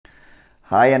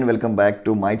Hi and welcome back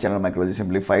to my channel Microbiology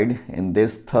Simplified. In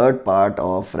this third part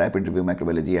of Rapid Review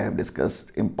Microbiology, I have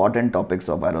discussed important topics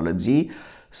of virology.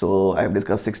 So I have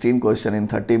discussed 16 questions in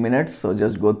 30 minutes. So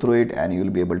just go through it and you will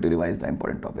be able to revise the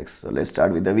important topics. So let's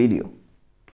start with the video.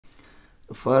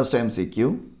 First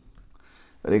MCQ.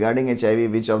 Regarding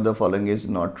HIV, which of the following is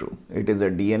not true? It is a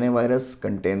DNA virus,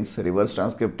 contains reverse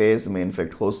transcriptase, may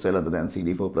infect host cell other than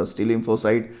CD4 plus T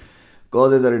lymphocyte,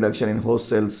 causes a reduction in host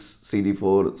cells,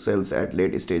 CD4 cells at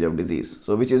late stage of disease.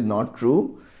 So which is not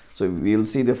true? So we will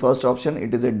see the first option.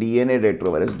 It is a DNA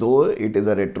retrovirus. Though it is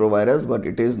a retrovirus, but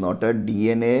it is not a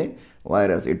DNA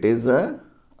virus. It is a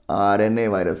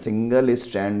RNA virus, single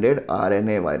stranded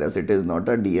RNA virus. It is not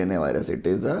a DNA virus. It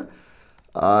is a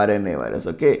RNA virus.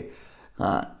 Okay.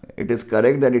 It is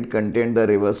correct that it contained the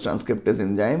reverse transcriptase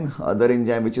enzyme. Other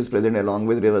enzyme which is present along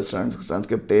with reverse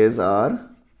transcriptase are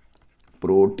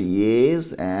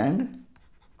protease and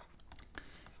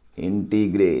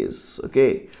integrase.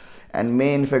 Okay, and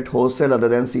may infect host cell other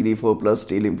than CD4 plus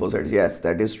T lymphocytes. Yes,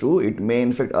 that is true. It may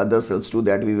infect other cells too,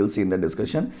 that we will see in the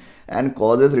discussion, and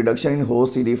causes reduction in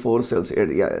host CD4 cells.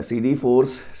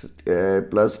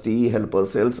 CD4 plus T helper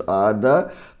cells are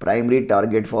the primary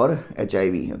target for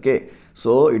HIV. Okay,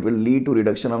 so it will lead to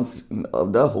reduction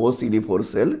of the host CD4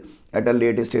 cell at a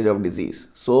late stage of disease.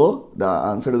 So the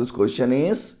answer to this question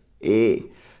is A.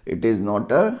 It is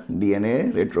not a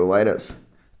DNA retrovirus.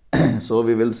 So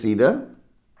we will see the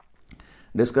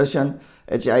discussion.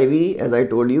 HIV, as I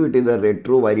told you, it is a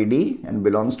retroviridae and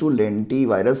belongs to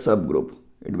lentivirus subgroup.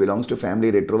 It belongs to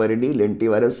family retroviridae,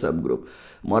 lentivirus subgroup.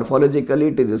 Morphologically,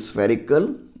 it is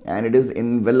spherical and it is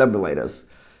enveloped virus.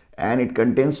 And it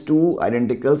contains two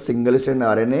identical single-strand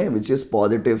RNA, which is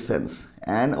positive sense,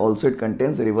 and also it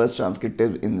contains reverse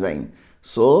transcriptase enzyme.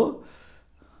 So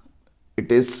it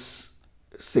is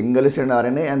single-strand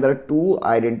RNA, and there are two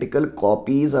identical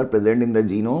copies are present in the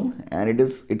genome, and it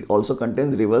also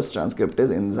contains reverse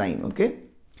transcriptase enzyme. Okay,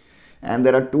 and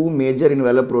there are two major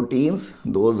envelope proteins.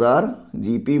 Those are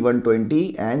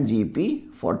GP120 and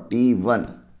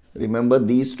GP41. Remember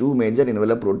these two major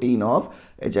envelope protein of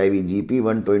HIV,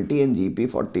 GP120 and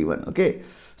GP41. Okay,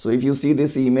 so if you see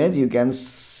this image, you can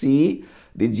see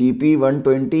the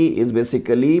GP120 is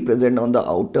basically present on the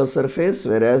outer surface,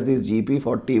 whereas this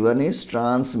GP41 is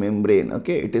transmembrane.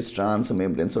 Okay, it is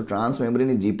transmembrane. So transmembrane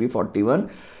is GP41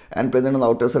 and present on the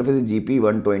outer surface is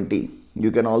GP120.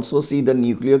 You can also see the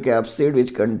nucleocapsid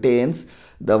which contains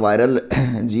the viral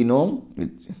genome,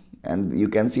 and you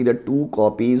can see the two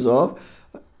copies of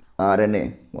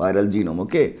RNA viral genome.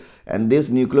 Okay, and this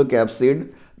nucleocapsid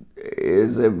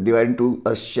is divided into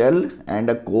a shell and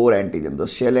a core antigen. The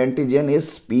shell antigen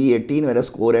is P18, whereas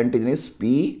core antigen is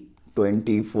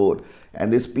P24,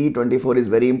 and this P24 is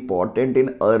very important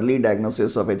in early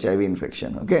diagnosis of HIV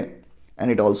infection. Okay,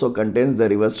 and it also contains the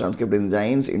reverse transcript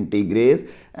enzymes, integrase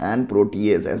and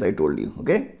protease, as I told you.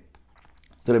 Okay,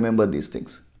 so remember these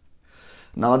things.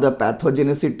 Now the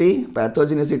pathogenicity,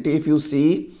 if you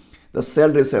see the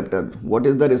cell receptor, what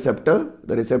is the receptor?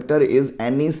 The receptor is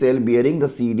any cell bearing the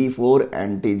CD4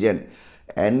 antigen.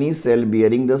 Any cell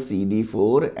bearing the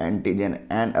CD4 antigen.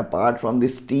 And apart from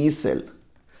this T cell,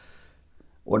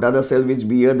 what are the cells which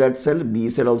bear that cell? B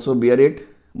cell also bear it.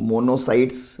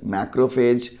 Monocytes,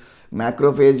 macrophage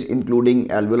including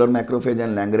alveolar macrophage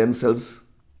and Langerhans cells,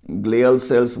 glial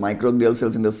cells, microglial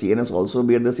cells in the CNS also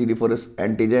bear the CD4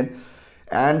 antigen,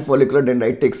 and follicular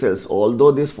dendritic cells.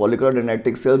 Although these follicular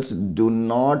dendritic cells do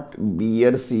not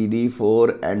bear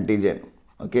CD4 antigen.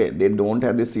 Okay, they don't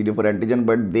have this CD4 antigen,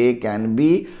 but they can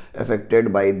be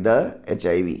affected by the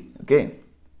HIV. Okay,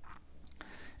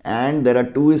 and there are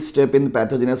two steps in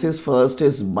pathogenesis. First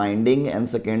is binding and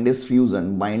second is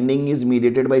fusion. Binding is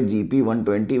mediated by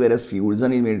GP120, whereas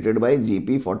fusion is mediated by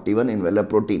GP41 envelope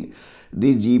protein.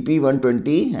 The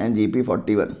GP120 and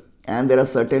GP41. And there are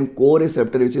certain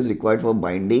co-receptor which is required for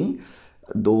binding.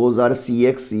 Those are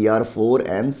CXCR4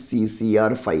 and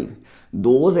CCR5.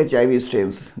 Those HIV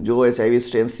strains, जो HIV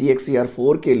strains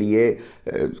CXCR4 के लिए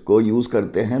को use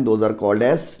करते हैं, those are called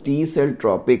as T-cell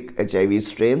tropic HIV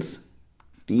strains.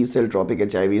 T-cell tropic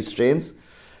HIV strains,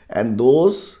 and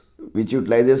those which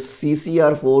utilizes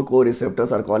CCR4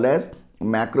 co-receptors are called as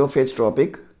macrophage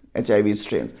tropic HIV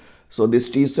strains. So this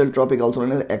T-cell tropic also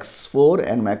known as X4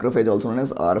 and macrophage also known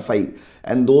as R5,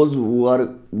 and those who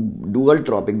are dual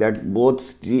tropic, that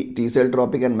both T-cell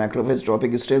tropic and macrophage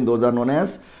tropic strains, those are known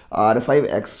as R5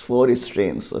 X4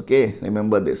 strains. Okay,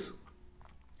 remember this.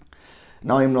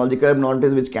 Now immunological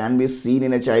abnormalities which can be seen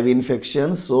in HIV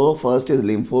infections. So first is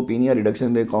lymphopenia, reduction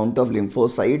in the count of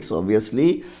lymphocytes.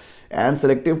 Obviously And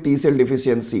selective T cell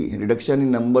deficiency, reduction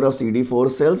in number of CD4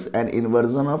 cells and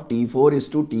inversion of T4 is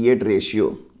to T8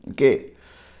 ratio. Okay,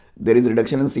 there is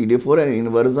reduction in CD4 and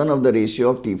inversion of the ratio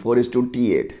of T4 is to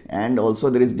T8, and also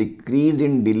there is decrease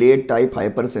in delayed type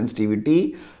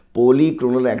hypersensitivity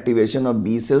polyclonal activation of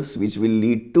B cells, which will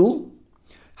lead to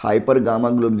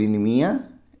hypergammaglobulinemia,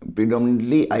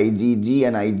 predominantly IgG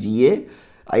and IgA.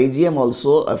 IgM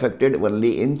also affected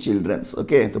only in children's.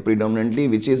 Okay, so predominantly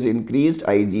which is increased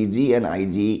IgG and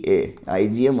IgA,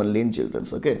 IgM only in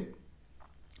children's. Okay,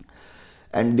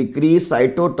 and decreased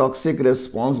cytotoxic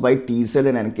response by T cell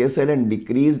and NK cell, and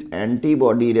decreased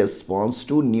antibody response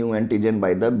to new antigen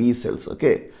by the B cells.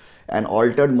 Okay, and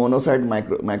altered monocyte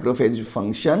macrophage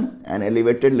function and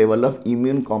elevated level of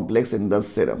immune complex in the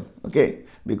serum. Okay,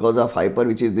 because of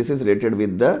this is related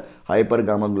with the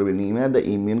hypergammaglobulinemia, the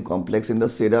immune complex in the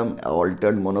serum,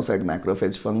 altered monocyte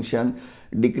macrophage function,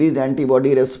 decreased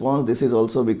antibody response. This is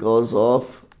also because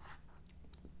of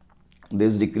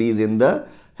this decrease in the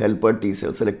helper T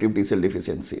cell, selective T cell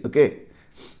deficiency. Okay,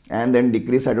 and then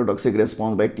decreased cytotoxic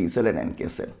response by T cell and NK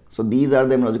cell. So these are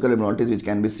the immunological abnormalities which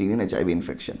can be seen in HIV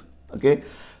infection. Okay,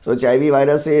 so HIV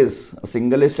virus is a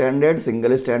single stranded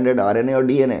RNA or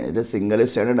DNA. It is single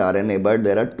stranded RNA, but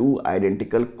there are two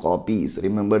identical copies.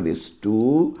 Remember this,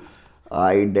 two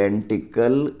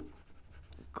identical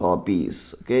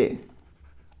copies. Okay,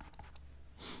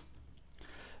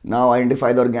 now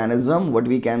identify the organism. What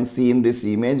we can see in this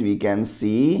image, we can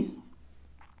see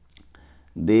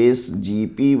this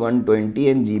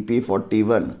GP120 and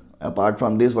GP41. Apart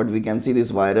from this, what we can see,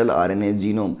 this viral RNA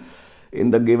genome. In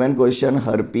the given question,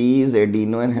 herpes,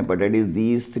 adeno and hepatitis,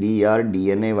 these three are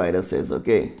DNA viruses.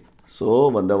 Okay, so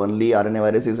the only RNA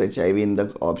virus is HIV in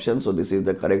the option, so this is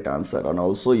the correct answer. And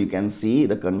also you can see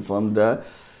the confirm the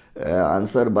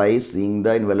answer by seeing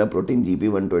the envelope protein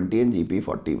GP120 and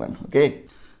GP41. Okay,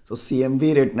 so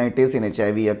CMV retinitis in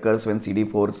HIV occurs when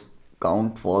CD4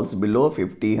 count falls below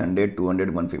 50, 100, 200,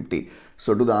 150.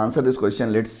 So to answer this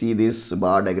question, let's see this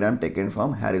bar diagram taken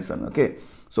from Harrison. Okay,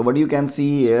 so what you can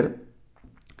see here,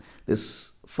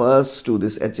 this first two,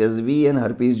 this HSV and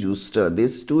herpes zoster,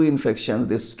 these two infections,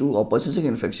 these two opportunistic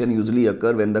infection usually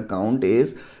occur when the count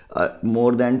is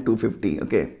more than 250.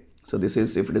 Okay, so this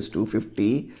is, if it is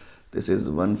 250, this is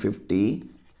 150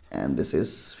 and this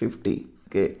is 50.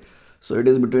 Okay, so it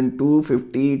is between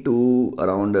 250 to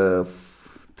around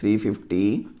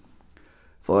 350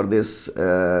 for this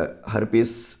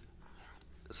herpes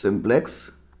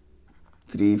simplex,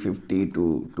 350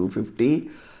 to 250.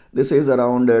 This is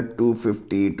around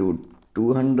 250 to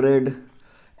 200,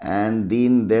 and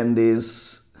then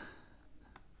this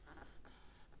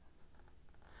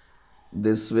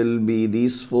will be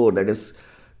these four, that is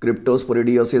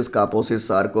cryptosporidiosis, Kaposis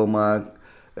sarcoma,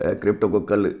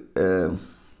 cryptococcal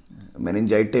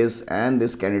meningitis and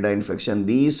this Candida infection.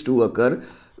 These two occur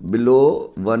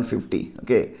below 150.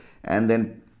 Okay, and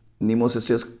then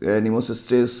Pneumocystis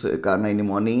carni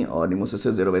pneumoniae or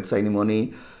Pneumocystis zerovecii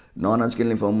pneumoniae, non-Hodgkin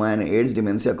lymphoma and AIDS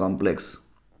dementia complex,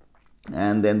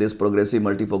 and then this progressive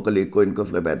multifocal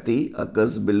leukoencephalopathy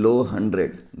occurs below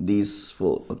 100. These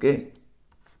four. Okay,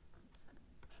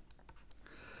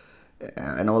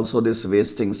 and also this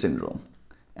wasting syndrome,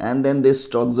 and then this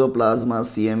toxoplasma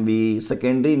CMV,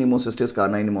 secondary Pneumocystis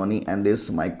carni pneumoniae, and this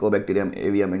Mycobacterium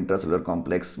avium intracellular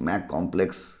complex, MAC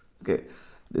complex. Okay,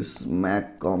 this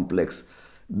MAC complex.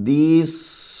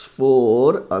 These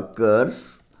four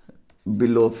occurs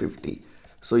below 50.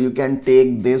 So you can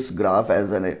take this graph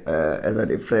as a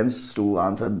reference to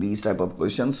answer these type of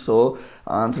questions. So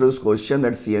answer this question,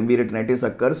 that CMV retinitis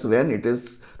occurs when it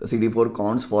is the CD4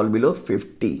 counts fall below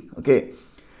 50. Okay,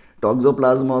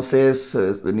 toxoplasmosis,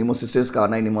 Pneumocystis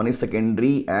carni pneumoniae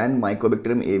secondary, and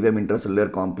Mycobacterium avium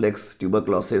intracellular complex,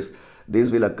 tuberculosis,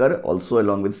 these will occur also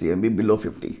along with CMV below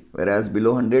 50, whereas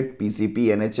below 100 PCP,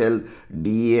 NHL,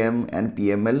 DEM and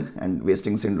PML and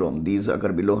wasting syndrome, these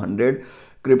occur below 100.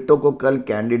 Cryptococcal,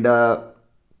 Candida,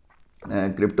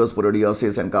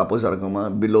 cryptosporidiosis and Kaposi sarcoma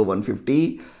below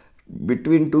 150.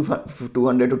 Between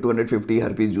 200 to 250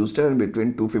 herpes zoster, and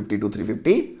between 250 to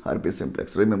 350 herpes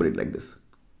simplex. Remember it like this.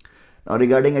 Now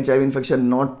regarding HIV infection,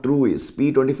 not true is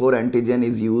P24 antigen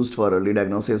is used for early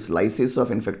diagnosis. Lysis of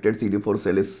infected CD4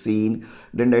 cell is seen.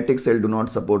 Dendritic cell do not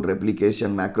support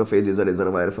replication. Macrophage is a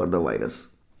reservoir for the virus.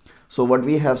 So what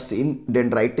we have seen,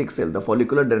 dendritic cell, the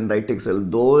follicular dendritic cell,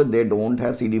 though they don't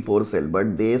have CD4 cell,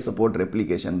 but they support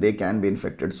replication, they can be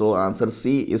infected. So answer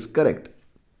C is correct.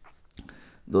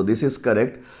 Though this is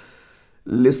correct,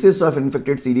 lysis of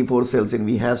infected CD4 cells, and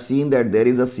we have seen that there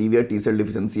is a severe T cell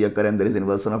deficiency occur and there is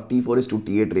inversion of T4 is to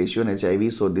T8 ratio in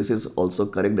HIV. So this is also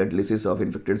correct, that lysis of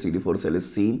infected CD4 cell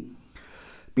is seen.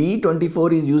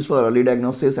 P24 is used for early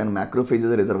diagnosis and macrophage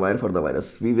is a reservoir for the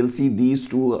virus. We will see these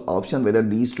two options, whether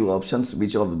these two options,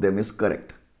 which of them is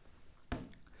correct.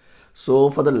 So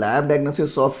for the lab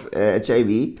diagnosis of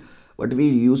HIV, what we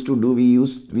used to do,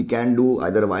 we can do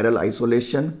either viral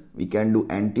isolation, we can do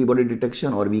antibody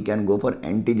detection, or we can go for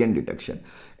antigen detection.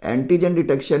 Antigen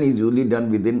detection is usually done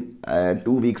within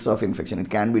 2 weeks of infection. It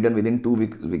can be done within 2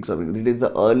 weeks of infection. It is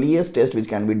the earliest test which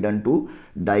can be done to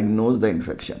diagnose the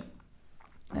infection.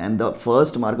 And the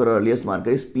first marker or earliest marker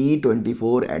is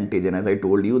P24 antigen. As I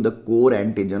told you, the core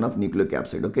antigen of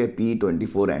nucleocapsid. Okay,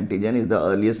 P24 antigen is the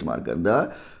earliest marker,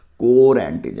 the core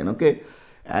antigen. Okay,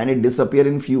 and it disappears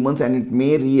in few months and it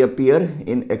may reappear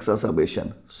in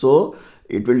exacerbation. So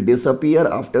it will disappear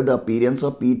after the appearance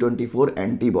of P24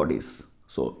 antibodies.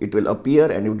 So it will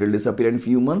appear and it will disappear in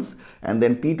few months, and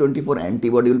then P24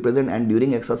 antibody will present, and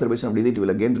during exacerbation of disease it will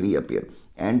again reappear.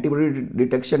 Antibody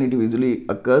detection, it usually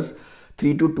occurs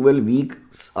 3 to 12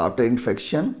 weeks after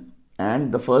infection,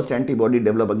 and the first antibody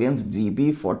developed against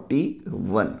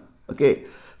GP41, okay,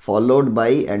 followed by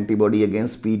antibody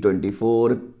against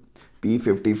P24,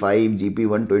 P55,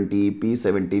 GP120,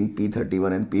 P17,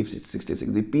 P31 and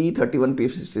P66. The P31,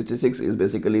 P66 is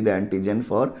basically the antigen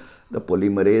for the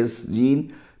polymerase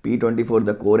gene, P24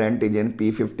 the core antigen,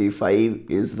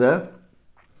 P55 is the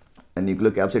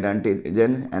nucleocapsid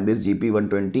antigen, and this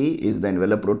GP120 is the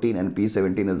envelope protein, and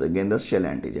P17 is again the shell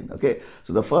antigen. Okay,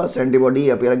 so the first antibody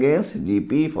appear against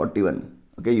GP41.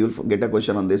 Okay, you will get a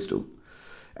question on this too.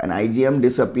 And IgM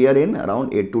disappear in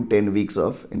around 8 to 10 weeks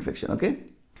of infection. Okay,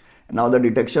 now the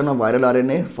detection of viral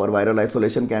RNA for viral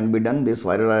isolation can be done. This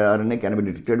viral RNA can be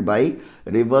detected by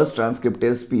reverse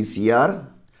transcriptase PCR,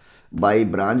 by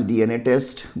branch DNA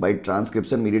test, by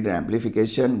transcription mediated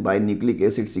amplification, by nucleic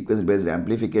acid sequence based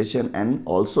amplification, and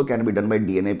also can be done by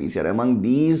DNA PCR. Among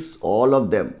these, all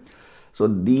of them, so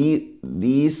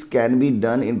these can be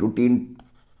done in routine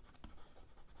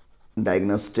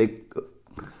diagnostic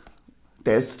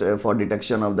test for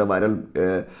detection of the viral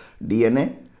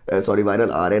viral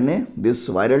RNA. This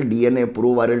viral DNA,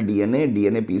 pro-viral DNA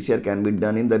PCR can be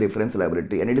done in the reference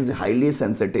laboratory, and it is highly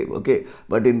sensitive. Okay,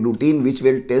 but in routine, which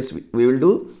will test we will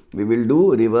do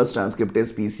reverse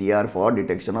transcriptase PCR for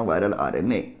detection of viral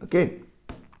RNA. Okay.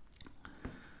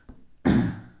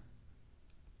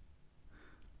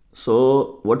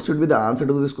 So what should be the answer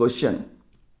to this question?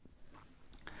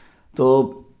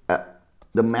 So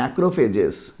the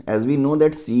macrophages, as we know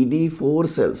that CD4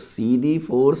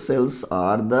 cells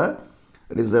are the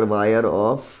reservoir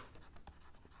of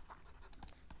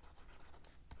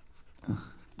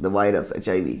the virus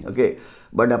HIV. Okay,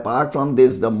 but apart from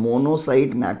this, the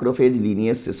monocyte macrophage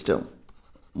lineage system,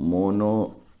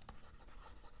 monocyte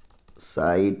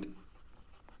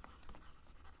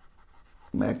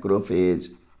macrophage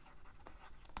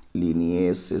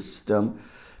lineage system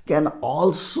can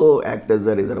also act as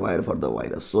a reservoir for the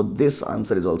virus. So this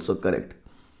answer is also correct.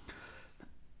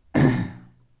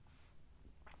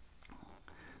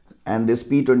 And this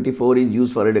P24 is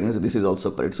used for diagnosis. This is also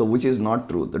correct. So which is not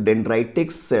true. The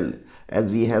dendritic cell,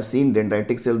 as we have seen,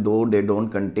 dendritic cell, though they don't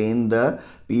contain the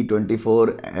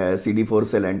P24 CD4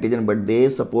 cell antigen, but they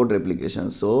support replication.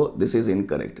 So this is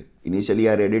incorrect. Initially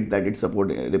I read it that it support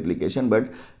replication,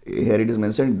 but here it is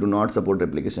mentioned do not support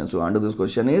replication. So answer to this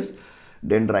question is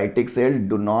dendritic cells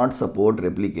do not support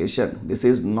replication. This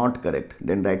is not correct.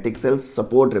 Dendritic cells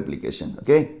support replication.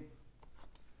 Okay.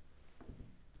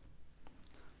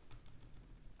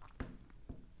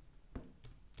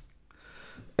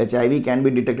 HIV can be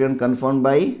detected and confirmed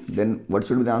by, then what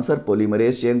should be the answer?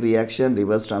 Polymerase chain reaction,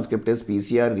 reverse transcriptase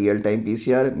PCR, real-time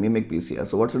PCR, mimic PCR.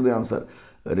 So what should be the answer?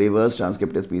 Reverse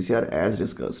transcriptase PCR as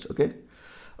discussed. Okay.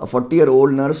 A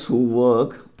 40-year-old nurse who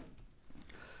work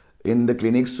in the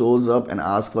clinic shows up and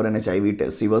asks for an HIV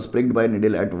test. She was pricked by a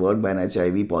needle at work by an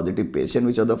HIV positive patient.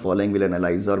 Which of the following will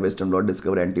analyze or Western blot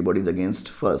discover antibodies against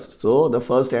first? So the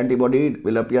first antibody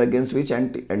will appear against which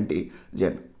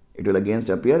antigen? It will against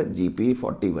appear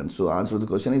GP41. So answer to the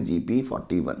question is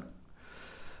GP41.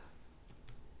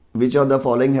 Which of the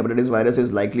following hepatitis virus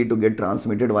is likely to get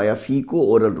transmitted via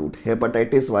fecal-oral route?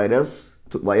 Hepatitis virus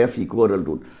via fecal-oral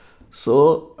route.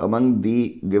 So among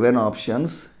the given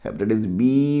options, hepatitis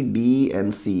B, D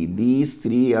and C, these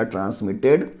three are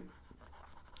transmitted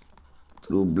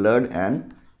through blood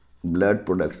and blood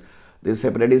products. This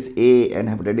hepatitis A and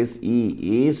hepatitis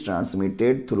E is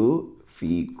transmitted through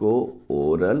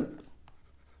fecal-oral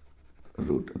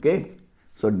route. Okay,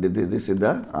 so this is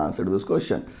the answer to this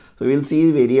question. So we will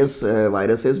see various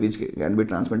viruses which can be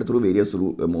transmitted through various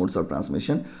modes of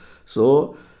transmission.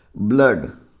 So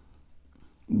blood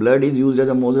Blood is used as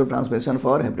a mode of transmission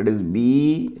for hepatitis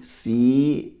B,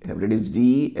 C, hepatitis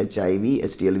D, HIV,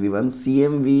 HTLV1,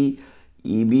 CMV,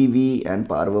 EBV and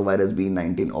parvovirus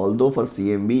B19. Although for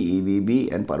CMV,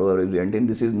 EBV and parvovirus B19,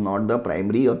 this is not the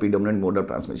primary or predominant mode of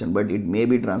transmission, but it may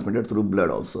be transmitted through blood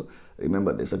also.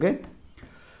 Remember this, okay?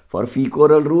 For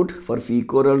fecal route,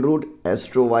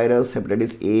 astrovirus,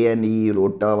 hepatitis A and E,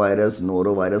 rotavirus,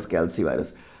 norovirus,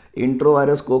 calcivirus.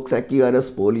 Introvirus, coxsackie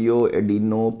polio,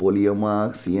 adeno, polioma,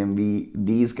 CMV,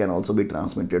 these can also be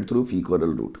transmitted through fecal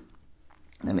route.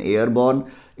 And airborne,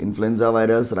 influenza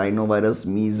virus, rhinovirus,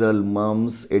 measles,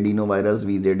 mumps, adenovirus,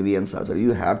 VZV and SARS.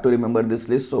 You have to remember this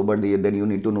list, so but then you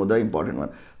need to know the important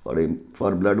one.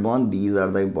 For bloodborne, these are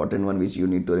the important one which you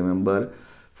need to remember.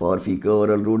 For fecal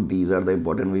route, these are the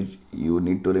important which you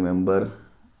need to remember.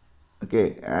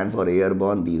 Okay, and for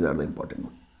airborne, these are the important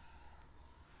one.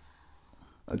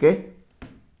 Okay.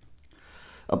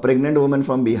 A pregnant woman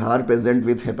from Bihar present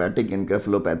with hepatic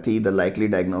encephalopathy, the likely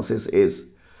diagnosis is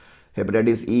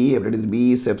hepatitis E, hepatitis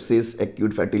B, sepsis,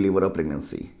 acute fatty liver of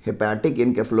pregnancy. Hepatic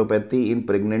encephalopathy in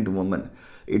pregnant woman.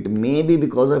 It may be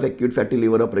because of acute fatty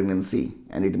liver of pregnancy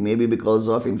and it may be because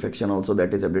of infection also,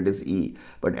 that is hepatitis E.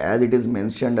 But as it is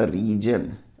mentioned a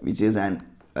region which is an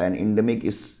endemic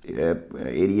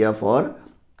area for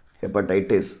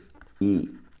hepatitis E.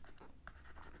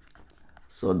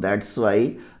 So that's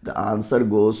why the answer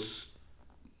goes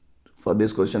for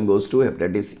this question goes to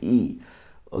hepatitis E.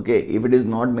 Okay, if it is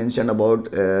not mentioned about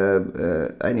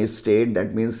any state,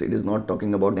 that means it is not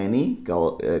talking about any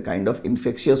kind of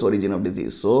infectious origin of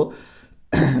disease. So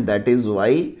that is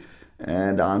why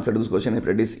the answer to this question is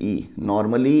hepatitis E.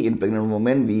 Normally in pregnant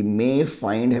women we may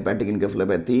find hepatic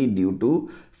encephalopathy due to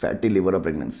fatty liver of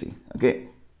pregnancy. Okay,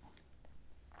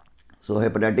 so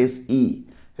hepatitis E.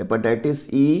 Hepatitis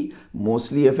E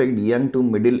mostly affect young to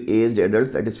middle-aged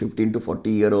adults, that is 15 to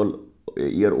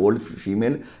 40-year-old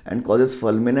female, and causes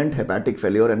fulminant hepatic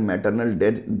failure and maternal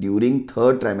death during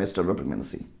third trimester of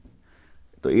pregnancy.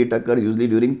 So it occurs usually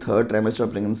during third trimester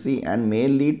of pregnancy and may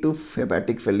lead to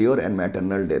hepatic failure and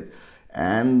maternal death.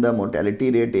 And the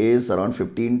mortality rate is around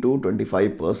 15 to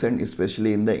 25%,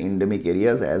 especially in the endemic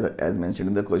areas as mentioned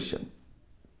in the question.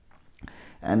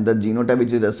 And the genotype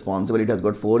which is responsible, it has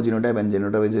got 4 genotypes, and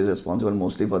genotype which is responsible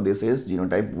mostly for this is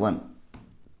genotype 1.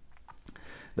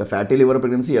 The fatty liver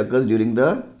pregnancy occurs during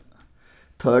the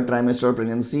third trimester of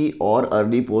pregnancy or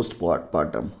early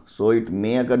postpartum. So it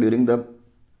may occur during the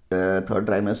third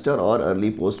trimester or early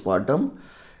postpartum.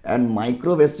 And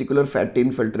microvesicular fatty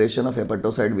infiltration of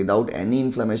hepatocyte without any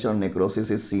inflammation or necrosis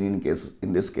is seen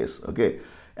in this case. Okay.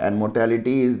 And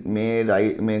mortality may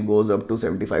goes up to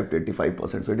 75 to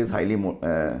 85%. So it is highly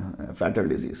fatal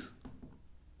disease.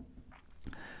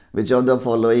 Which of the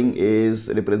following is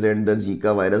represent the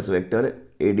Zika virus vector?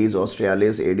 Aedes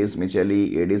australis, Aedes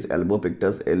michelli, Aedes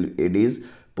albopictus, Aedes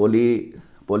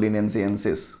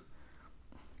polynesiensis.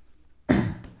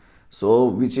 So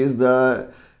which is the,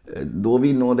 though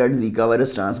we know that Zika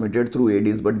virus transmitted through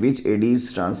Aedes, but which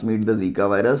Aedes transmit the Zika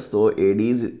virus? So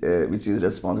Aedes which is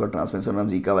responsible for transmission of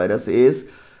Zika virus is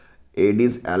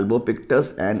Aedes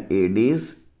albopictus and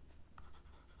Aedes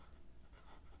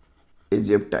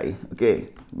aegypti, okay,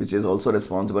 which is also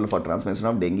responsible for transmission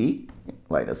of dengue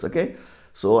virus. Okay,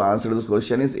 so answer to this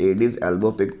question is Aedes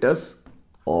albopictus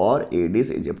or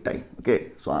Aedes aegypti.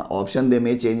 Okay, so option they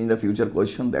may change in the future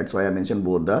question, that's why I mentioned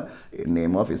both the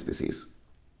name of species.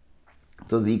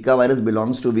 So Zika virus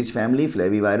belongs to which family?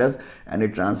 Flavivirus, and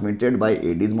it transmitted by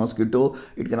Aedes mosquito.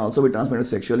 It can also be transmitted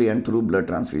sexually and through blood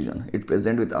transfusion. It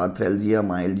present with arthralgia,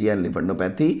 myalgia and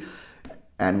lymphadenopathy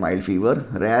and mild fever.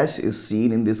 Rash is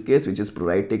seen in this case, which is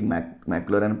pruritic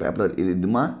macular and papular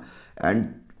erythema,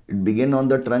 and it begin on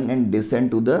the trunk and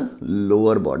descend to the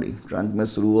lower body. Trunk में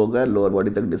शुरू होगा, lower body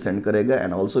तक descend करेगा,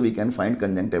 and also we can find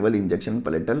conjunctival injection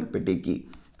palatal petechiae.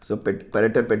 So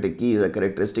palatal petechiae is a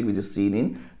characteristic which is seen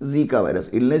in Zika virus.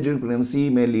 Illness during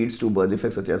pregnancy may leads to birth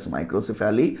defects such as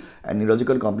microcephaly, and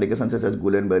neurological complications such as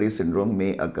Guillain-Barré syndrome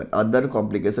may occur. Other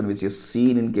complications which is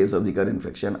seen in case of Zika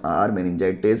infection are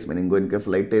meningitis,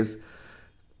 meningoencephalitis,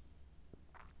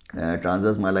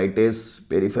 transverse myelitis,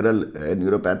 peripheral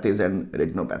neuropathies and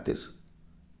retinopathies.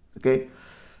 Okay.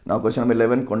 Now question number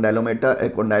 11,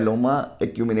 condyloma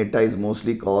acuminata is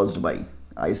mostly caused by,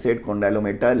 I said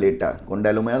condylomata lata.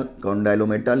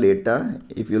 Condylomata lata,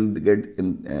 if you'll get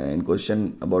in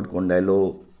question about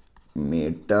condylomata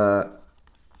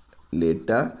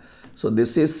lata, so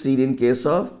this is seen in case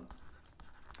of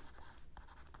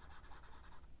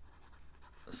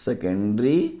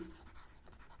secondary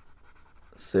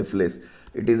syphilis.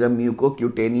 It is a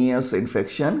mucocutaneous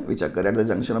infection which occurs at the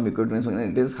junction of mucocutaneous,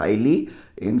 and it is highly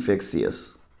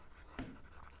infectious.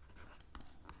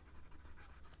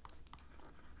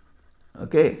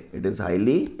 Okay, it is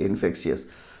highly infectious.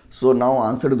 So now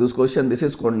answer to this question, this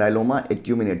is condyloma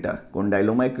acuminata.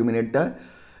 Condyloma acuminata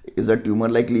is a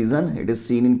tumor-like lesion. It is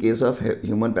seen in case of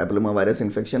human papillomavirus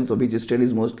infection. So which strain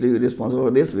is mostly responsible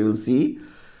for this? We will see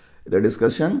the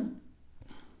discussion.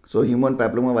 So human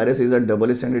papillomavirus is a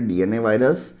double-stranded DNA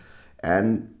virus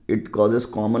and it causes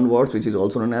common warts, which is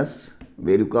also known as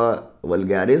verruca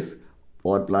vulgaris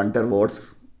or plantar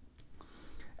warts,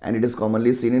 and it is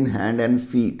commonly seen in hand and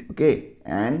feet, okay,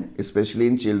 and especially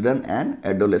in children and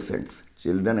adolescents.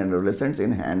 Children and adolescents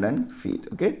in hand and feet,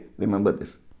 okay, remember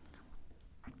this.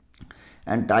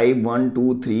 And type 1,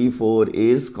 2, 3, 4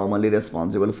 is commonly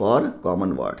responsible for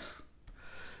common warts.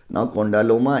 Now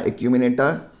condyloma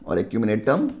acuminata or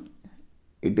acuminatum,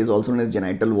 it is also known as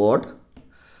genital wart,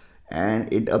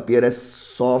 and it appears as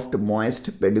soft,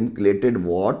 moist, pedunculated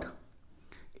wart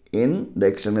in the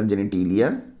external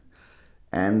genitalia,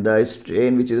 and the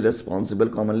strain which is responsible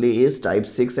commonly is type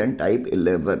 6 and type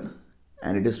 11,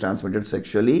 and it is transmitted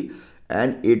sexually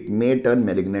and it may turn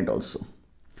malignant also.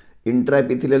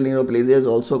 Intraepithelial neoplasia is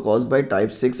also caused by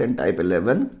type 6 and type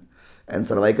 11, and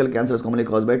cervical cancer is commonly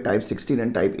caused by type 16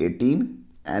 and type 18,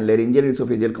 and laryngeal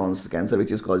esophageal cancer,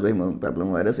 which is caused by human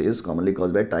papillomavirus, is commonly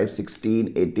caused by type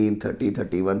 16, 18, 30,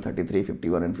 31, 33,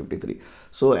 51 and 53.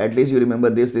 So at least you remember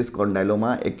this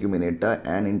condyloma acuminata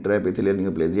and intraepithelial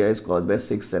neoplasia is caused by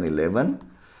 6 and 11,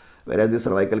 whereas the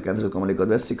cervical cancer is commonly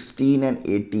caused by 16 and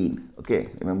 18. Okay,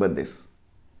 remember this.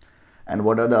 And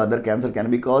what are the other cancer can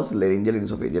be caused? Laryngeal and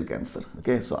esophageal cancer.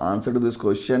 Okay, so answer to this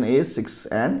question is 6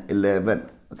 and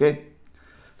 11. Okay.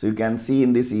 So you can see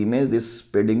in this image, this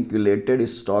pedunculated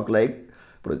stalk-like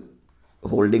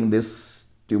holding this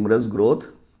tumorous growth,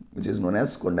 which is known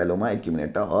as condyloma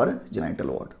acuminata or genital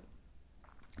wart.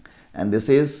 And this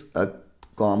is a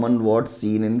common wart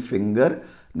seen in finger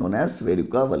known as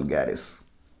verruca vulgaris.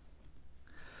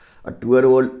 A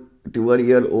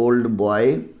 2-year-old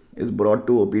boy is brought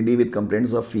to OPD with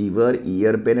complaints of fever,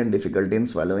 ear pain and difficulty in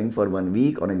swallowing for 1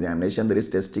 week. On examination, there is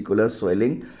testicular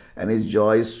swelling and his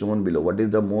jaw is shown below. What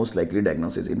is the most likely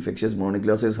diagnosis? Infectious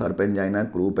mononucleosis, herpes angina,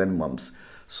 croup and mumps.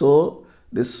 So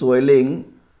this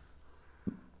swelling,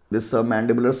 this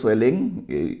submandibular swelling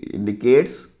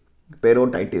indicates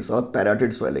parotitis or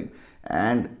parotid swelling,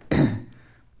 and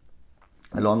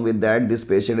along with that this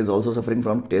patient is also suffering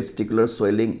from testicular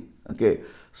swelling. Okay,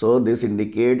 so this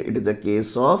indicates it is a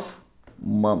case of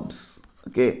mumps.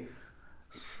 Okay,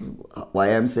 so why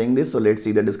I am saying this? So let's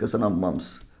see the discussion of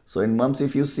mumps. So in mumps,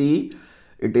 if you see,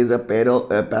 it is a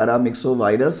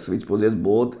paramyxovirus which possesses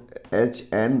both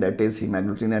HN, that is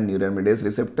hemagglutinin and neuraminidase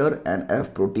receptor, and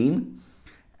F protein,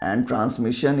 and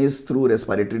transmission is through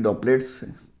respiratory droplets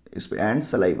and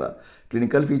saliva.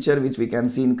 Clinical feature which we can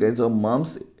see in case of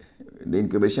mumps, the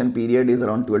incubation period is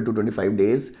around 12 to 25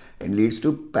 days and leads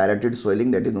to parotid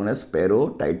swelling, that is known as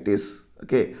parotitis.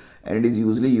 Okay, and it is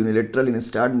usually unilateral in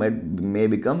start, may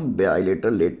become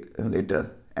bilateral later,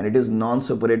 and it is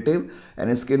non-suppurative,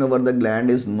 and skin over the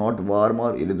gland is not warm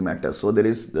or erythematous. So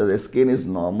the skin is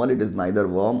normal, it is neither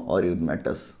warm or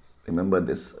erythematous. Remember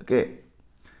this. Okay,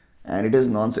 and it is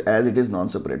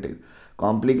non-suppurative.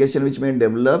 Complication which may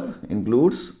develop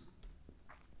includes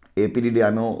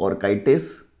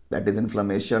epididymoorchitis, that is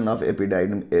inflammation of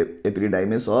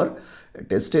epididymis or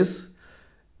testis,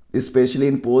 especially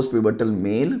in post-pubertal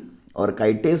male.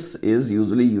 Orchitis is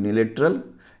usually unilateral,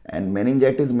 and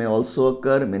meningitis may also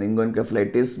occur,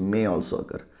 meningoencephalitis may also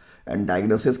occur, and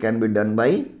diagnosis can be done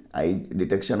by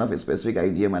detection of specific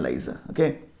IgM ELISA.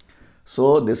 Okay,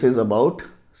 so this is about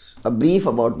a brief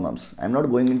about mumps. I am not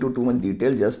going into too much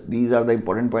detail, just these are the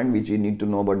important points which we need to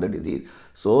know about the disease.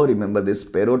 So remember this: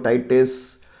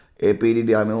 parotitis,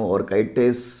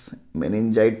 epididymoorchitis,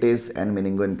 meningitis and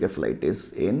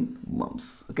meningoencephalitis in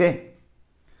mumps. Okay,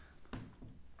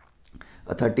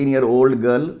 a 13-year-old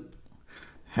girl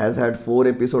has had 4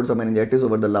 episodes of meningitis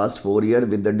over the last 4 years,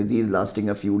 with the disease lasting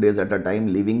a few days at a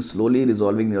time, leaving slowly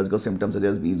resolving neurological symptoms such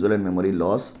as visual and memory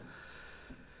loss.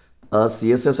 A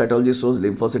CSF cytology shows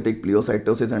lymphocytic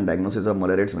pleocytosis and diagnosis of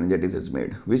Mollaret's meningitis is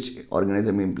made. Which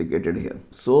organism implicated here?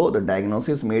 So the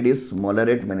diagnosis made is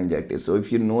Mollaret meningitis. So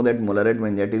if you know that Mollaret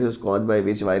meningitis is caused by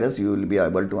which virus, you will be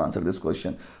able to answer this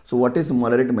question. So what is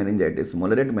Mollaret meningitis?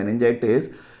 Mollaret meningitis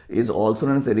is also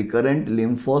known as recurrent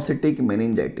lymphocytic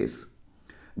meningitis,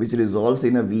 which resolves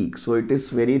in a week. So it is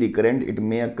very recurrent. It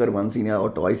may occur once in a or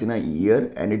twice in a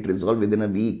year, and it resolves within a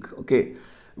week. Okay,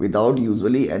 without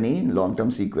usually any long-term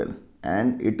sequel,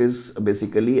 and it is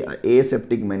basically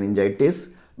aseptic meningitis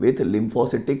with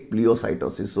lymphocytic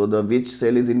pleocytosis. So the which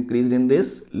cell is increased in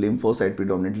this? Lymphocyte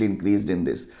predominantly increased in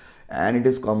this, and it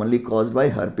is commonly caused by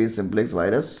herpes simplex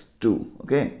virus 2.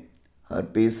 Okay,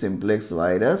 herpes simplex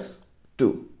virus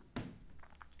 2.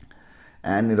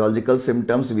 And neurological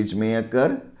symptoms which may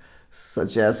occur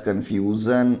such as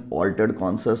confusion, altered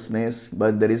consciousness,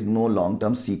 but there is no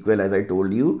long-term sequel. As I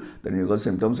told you, the neurological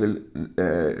symptoms will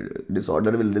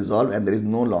disorder will resolve and there is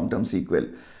no long-term sequel.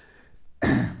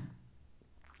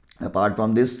 Apart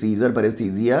from this, seizure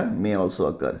paresthesia may also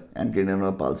occur and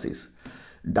cranial palsies.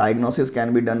 Diagnosis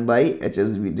can be done by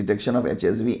HSV, detection of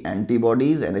HSV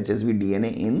antibodies and HSV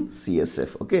DNA in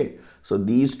CSF. Okay, so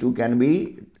these two can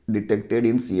be detected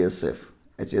in CSF,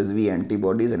 HSV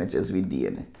antibodies and HSV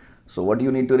DNA. So what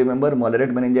you need to remember,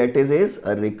 moderate meningitis is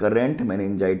a recurrent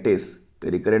meningitis.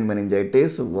 The recurrent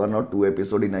meningitis, 1 or 2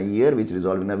 episodes in a year which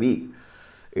resolve in a week.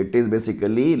 It is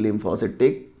basically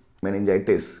lymphocytic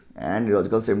meningitis and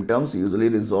neurological symptoms usually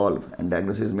resolve and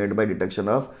diagnosis is made by detection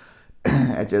of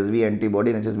HSV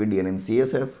antibody and HSV DNA in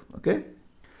CSF. Okay.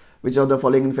 Which of the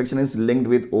following infection is linked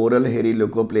with oral hairy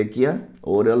leukoplakia?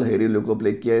 Oral hairy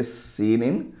leukoplakia is seen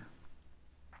in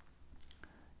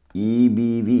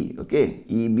EBV. Okay,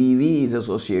 EBV is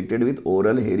associated with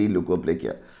oral hairy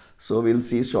leukoplakia. So we'll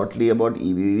see shortly about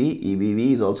EBV.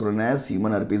 EBV is also known as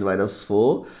human herpes virus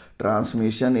 4.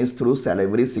 Transmission is through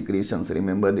salivary secretions.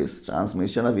 Remember this.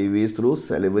 Transmission of EBV is through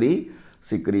salivary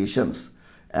secretions.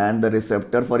 And the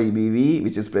receptor for EBV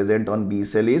which is present on B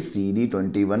cell is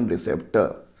CD21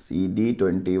 receptor.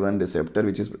 CD21 receptor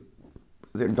which is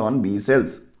present on B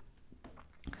cells.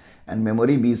 And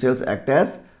memory B cells act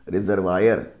as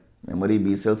reservoir. Memory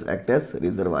B cells act as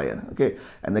reservoir. Okay,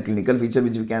 and the clinical feature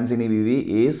which we can see in EBV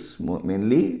is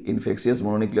mainly infectious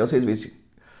mononucleosis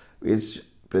which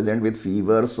present with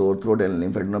fever, sore throat and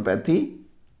lymphadenopathy,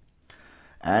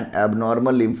 and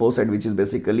abnormal lymphocyte which is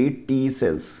basically T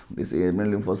cells. These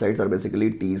abnormal lymphocytes are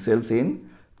basically T cells in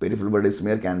peripheral blood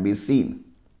smear can be seen.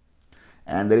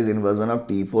 And there is inversion of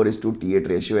T4 is to T8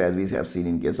 ratio as we have seen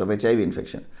in case of HIV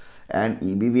infection. And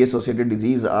EBV associated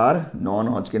disease are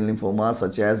non-Hodgkin lymphoma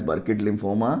such as Burkitt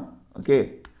lymphoma.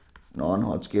 Okay,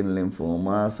 non-Hodgkin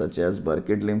lymphoma such as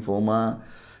Burkitt lymphoma,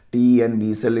 T and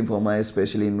B cell lymphoma,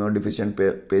 especially in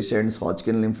immunodeficient patients,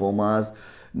 Hodgkin lymphomas,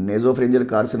 nasopharyngeal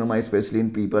carcinoma, especially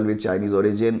in people with Chinese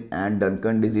origin, and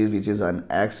Duncan disease, which is an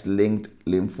X-linked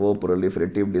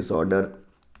lymphoproliferative disorder.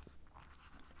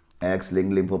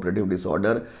 X-linked lymphoproliferative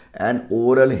disorder, and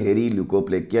oral hairy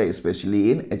leukoplakia, especially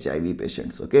in HIV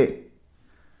patients. Okay,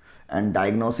 and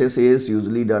diagnosis is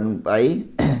usually done by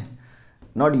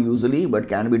not usually but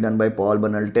can be done by Paul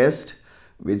Bunel test,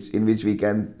 in which we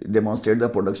can demonstrate the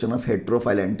production of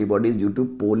heterophile antibodies due to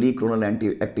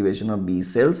polyclonal activation of B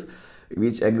cells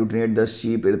which agglutinate the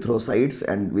sheep erythrocytes,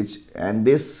 and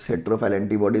this heterophile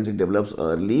antibodies it develops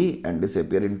early and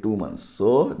disappear in 2 months.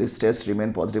 So this test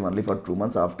remain positive only for 2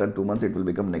 months. After 2 months it will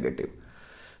become negative.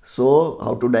 So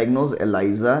how to diagnose?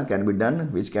 ELISA can be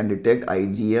done, which can detect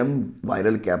IgM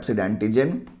viral capsid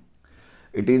antigen.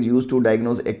 It is used to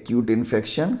diagnose acute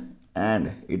infection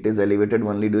and it is elevated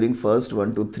only during first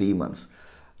 1 to 3 months.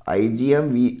 IgG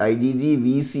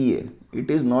VCA,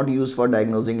 it is not used for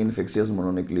diagnosing infectious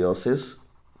mononucleosis.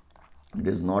 It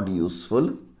is not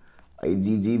useful.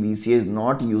 IgG VCA is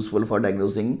not useful for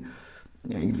diagnosing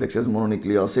infectious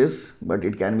mononucleosis, but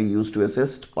it can be used to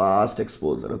assess past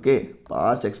exposure. Okay,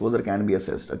 past exposure can be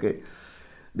assessed. Okay,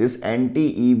 this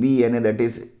anti-EBNA, that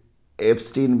is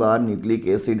Epstein-Barr nucleic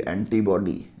acid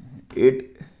antibody,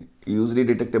 it usually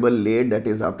detectable late, that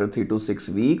is after 3 to 6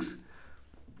 weeks,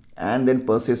 and then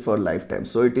persist for lifetime.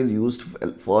 So it is used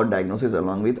for diagnosis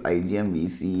along with IgM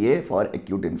VCA for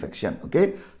acute infection.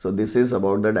 Okay, so this is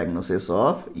about the diagnosis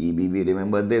of EBV.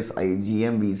 Remember this,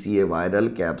 IgM VCA viral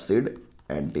capsid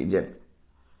antigen.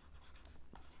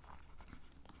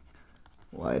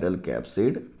 Viral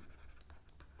capsid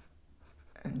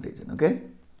antigen. Okay,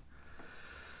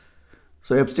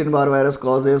 so Epstein-Barr virus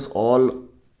causes all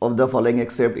of the following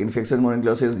except infectious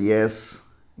mononucleosis, yes.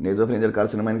 Nasopharyngeal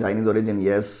carcinoma in Chinese origin,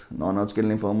 yes. Non-Hodgkin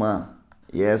lymphoma,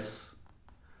 yes.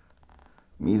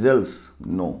 Measles,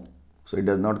 no. So it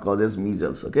does not causes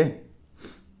measles. Okay.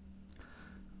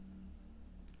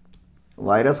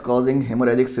 Virus causing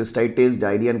hemorrhagic cystitis,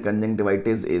 diarrhea and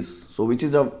conjunctivitis is, so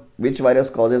which virus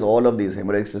causes all of these?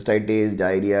 Hemorrhagic cystitis,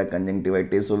 diarrhea,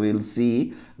 conjunctivitis. So we will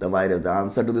see the virus. The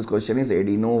answer to this question is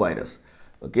adenovirus.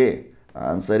 Okay.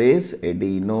 Answer is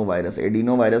adenovirus.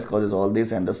 Adenovirus causes all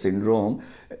this, and the syndrome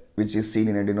which is seen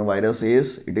in adenovirus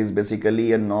is, it is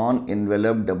basically a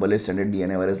non-enveloped double-stranded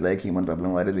DNA virus like human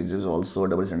papillomavirus, which is also a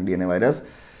double-stranded DNA virus.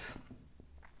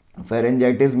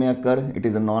 Pharyngitis may occur. It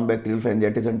is a non-bacterial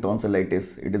pharyngitis and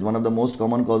tonsillitis. It is one of the most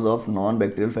common cause of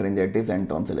non-bacterial pharyngitis and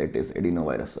tonsillitis,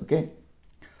 adenovirus. Okay,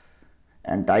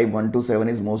 and type 1 to 7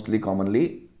 is mostly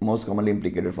commonly most commonly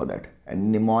implicated for that.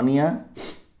 And pneumonia,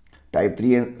 type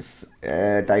 3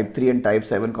 and type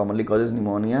 7 commonly causes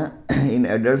pneumonia in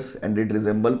adults, and it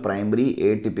resembles primary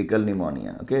atypical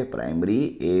pneumonia. Okay,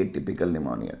 primary atypical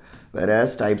pneumonia.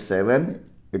 Whereas type 7,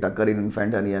 it occurs in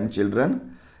infant and young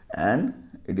children, and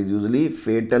it is usually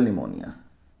fatal pneumonia.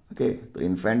 Okay, so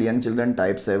infant, young children,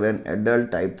 type 7,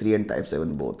 adult, type 3 and type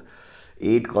 7 both.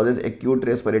 It causes acute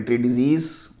respiratory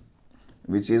disease,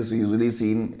 which is usually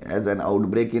seen as an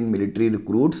outbreak in military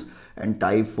recruits, and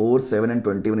type 4, 7 and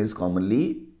 21 is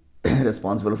commonly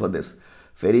responsible for this.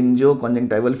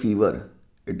 Pharyngoconjunctival fever,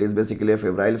 it is basically a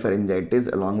febrile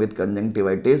pharyngitis along with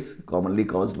conjunctivitis commonly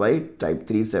caused by type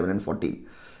 3, 7 and 14.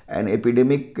 And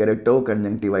epidemic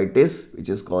keratoconjunctivitis, which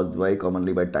is caused by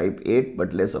commonly by type 8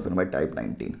 but less often by type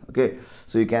 19. Okay,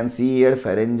 so you can see here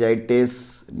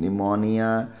pharyngitis,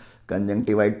 pneumonia,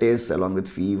 conjunctivitis along with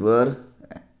fever,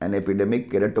 and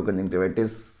epidemic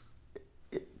keratoconjunctivitis,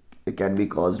 it can be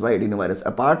caused by adenovirus.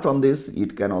 Apart from this,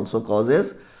 it can also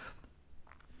causes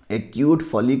acute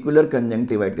follicular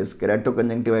conjunctivitis,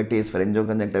 keratoconjunctivitis,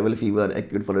 pharyngoconjunctival fever,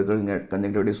 acute follicular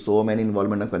conjunctivitis, so many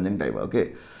involvement of conjunctiva.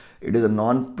 Okay, it is a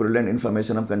non-purulent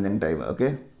inflammation of conjunctiva.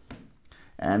 Okay,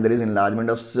 and there is enlargement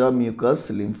of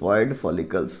submucous lymphoid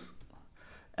follicles,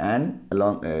 and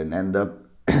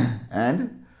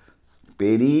and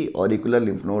periauricular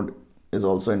lymph node is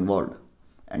also involved,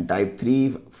 and type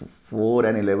 3, 4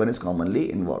 and 11 is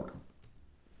commonly involved.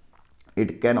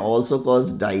 It can also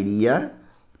cause diarrhea.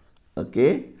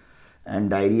 Okay, and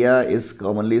diarrhea is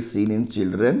commonly seen in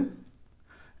children,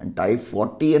 and type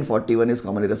 40 and 41 is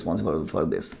commonly responsible for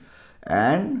this,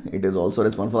 and it is also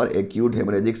responsible for acute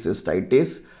hemorrhagic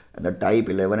cystitis, and the type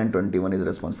 11 and 21 is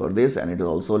responsible for this, and it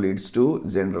also leads to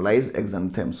generalized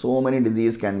exanthem. So many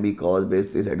diseases can be caused by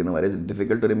this adenovirus. It's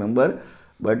difficult to remember,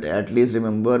 but at least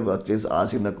remember what is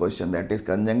asked in the question, that is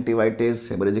conjunctivitis,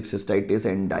 hemorrhagic cystitis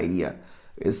and diarrhea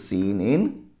is seen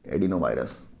in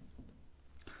adenovirus,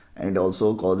 and it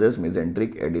also causes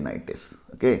mesenteric adenitis.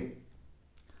 Okay,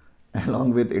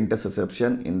 along with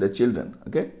intussusception in the children.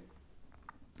 Okay,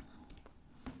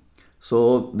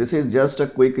 so this is just a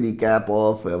quick recap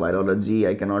of virology.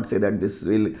 I cannot say that this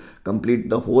will complete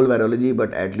the whole virology,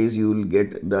 but at least you will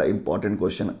get the important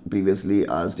question previously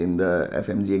asked in the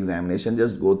FMG examination.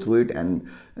 Just go through it and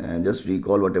just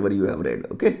recall whatever you have read.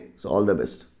 Okay, so all the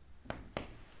best.